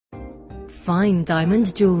Fine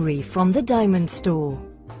diamond jewellery from the Diamond Store.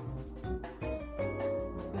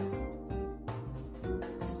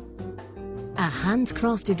 A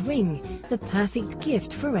handcrafted ring, the perfect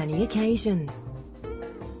gift for any occasion.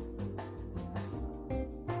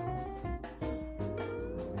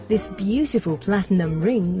 This beautiful platinum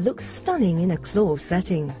ring looks stunning in a claw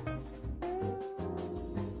setting.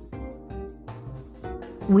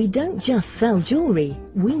 We don't just sell jewellery,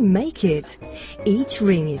 we make it. Each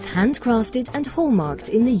ring is handcrafted and hallmarked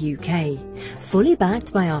in the UK, fully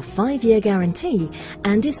backed by our 5-year guarantee,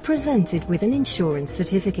 and is presented with an insurance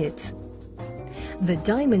certificate. The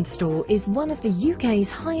Diamond Store is one of the UK's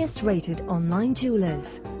highest rated online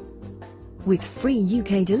jewellers. With free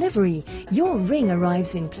UK delivery, your ring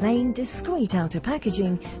arrives in plain, discreet outer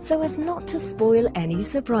packaging so as not to spoil any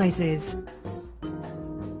surprises.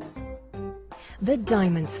 The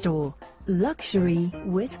Diamond Store. Luxury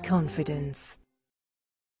with confidence.